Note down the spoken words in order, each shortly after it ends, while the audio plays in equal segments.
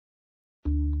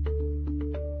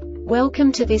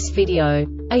Welcome to this video.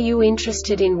 Are you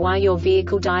interested in why your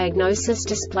vehicle diagnosis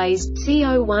displays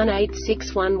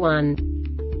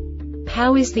C0186-11?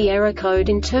 How is the error code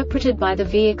interpreted by the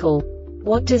vehicle?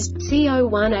 What does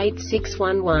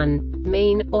C0186-11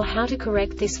 mean, or how to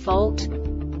correct this fault?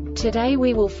 Today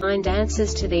we will find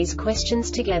answers to these questions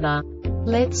together.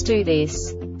 Let's do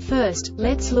this. First,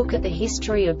 let's look at the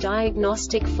history of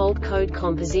diagnostic fault code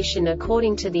composition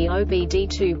according to the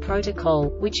OBD2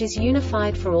 protocol, which is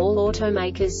unified for all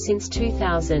automakers since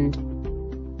 2000.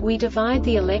 We divide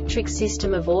the electric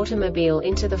system of automobile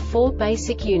into the four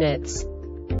basic units: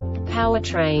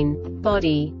 powertrain,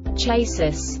 body,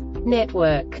 chassis,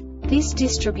 network. This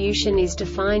distribution is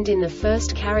defined in the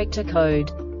first character code.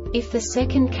 If the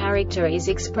second character is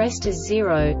expressed as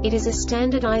 0, it is a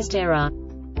standardized error.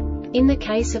 In the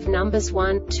case of numbers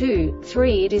 1, 2,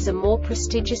 3, it is a more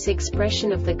prestigious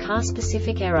expression of the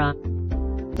car-specific error.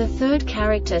 The third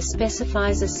character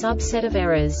specifies a subset of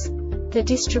errors. The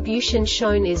distribution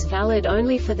shown is valid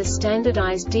only for the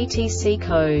standardized DTC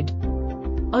code.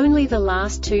 Only the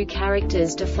last two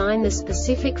characters define the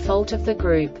specific fault of the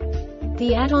group.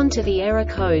 The add-on to the error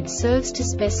code serves to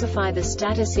specify the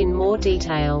status in more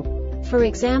detail. For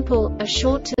example, a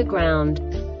short to the ground.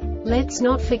 Let's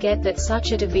not forget that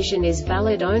such a division is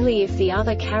valid only if the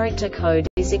other character code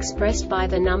is expressed by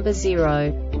the number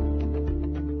 0.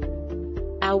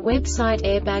 Our website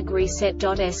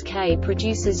airbagreset.sk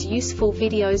produces useful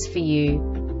videos for you.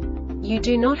 You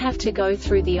do not have to go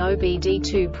through the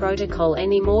OBD2 protocol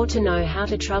anymore to know how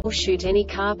to troubleshoot any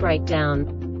car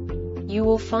breakdown. You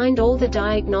will find all the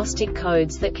diagnostic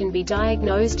codes that can be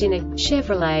diagnosed in a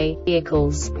Chevrolet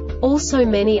vehicles. Also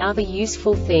many other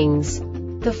useful things.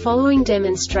 The following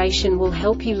demonstration will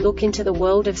help you look into the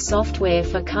world of software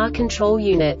for car control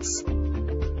units.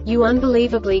 You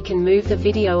unbelievably can move the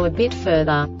video a bit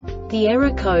further. The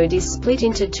error code is split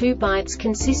into 2 bytes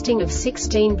consisting of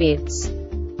 16 bits.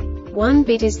 1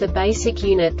 bit is the basic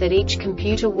unit that each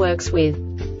computer works with.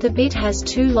 The bit has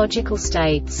 2 logical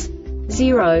states: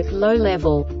 0, low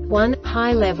level, 1,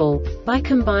 high level. By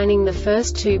combining the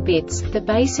first 2 bits, the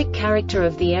basic character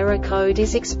of the error code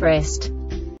is expressed.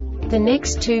 The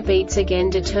next 2 beats again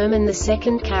determine the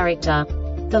second character.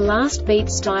 The last beat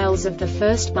styles of the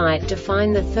first byte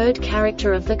define the third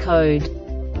character of the code.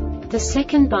 The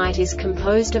second byte is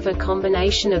composed of a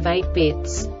combination of 8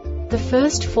 bits. The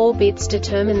first 4 bits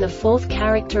determine the fourth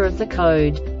character of the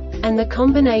code. And the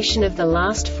combination of the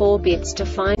last 4 bits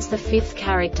defines the fifth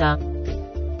character.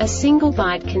 A single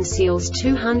byte conceals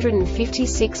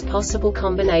 256 possible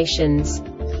combinations.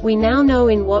 We now know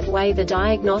in what way the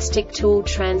diagnostic tool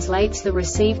translates the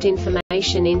received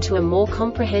information into a more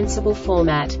comprehensible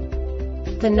format.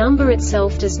 The number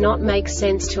itself does not make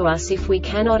sense to us if we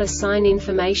cannot assign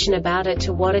information about it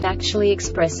to what it actually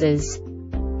expresses.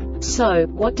 So,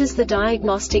 what does the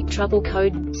Diagnostic Trouble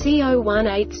Code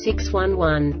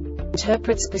C0186-11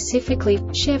 interpret specifically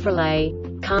for Chevrolet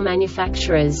car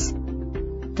manufacturers?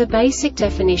 The basic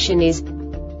definition is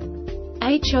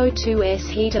HO2S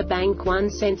heater bank 1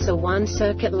 sensor 1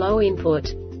 circuit low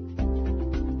input.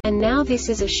 And now this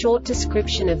is a short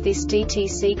description of this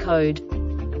DTC code.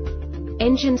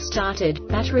 Engine started,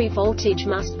 battery voltage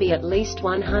must be at least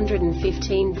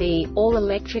 115 V, all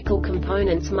electrical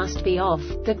components must be off,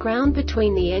 the ground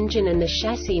between the engine and the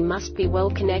chassis must be well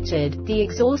connected, the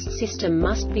exhaust system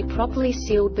must be properly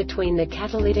sealed between the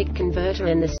catalytic converter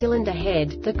and the cylinder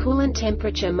head, the coolant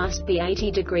temperature must be 80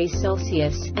 degrees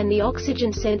Celsius, and the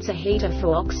oxygen sensor heater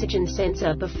for oxygen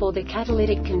sensor before the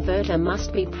catalytic converter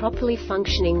must be properly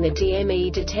functioning. The DME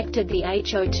detected the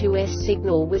HO2S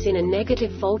signal was in a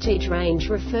negative voltage range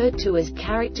referred to as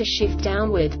character shift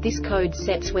downward. This code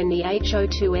sets when the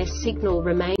HO2S signal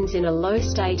remains in a low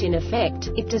state. In effect,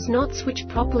 it does not switch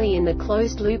properly in the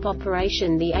closed-loop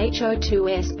operation. The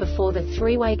HO2S before the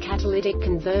three-way catalytic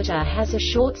converter has a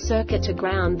short circuit to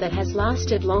ground that has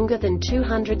lasted longer than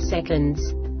 200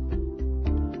 seconds.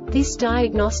 This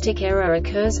diagnostic error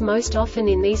occurs most often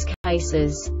in these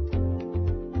cases.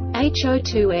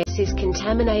 HO2S is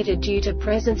contaminated due to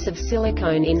presence of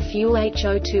silicone in fuel.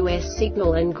 HO2S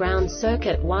signal and ground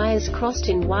circuit wires crossed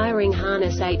in wiring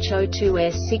harness.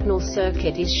 HO2S signal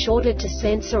circuit is shorted to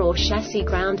sensor or chassis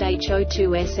ground.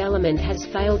 HO2S element has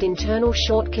failed. Internal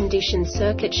short condition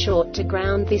circuit short to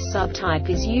ground. This subtype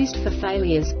is used for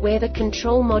failures where the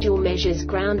control module measures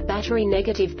ground battery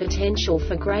negative potential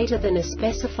for greater than a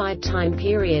specified time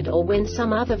period or when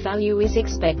some other value is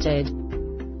expected.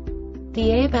 The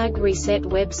Airbag Reset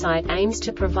website aims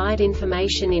to provide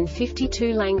information in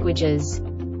 52 languages.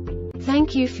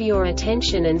 Thank you for your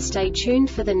attention and stay tuned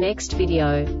for the next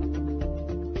video.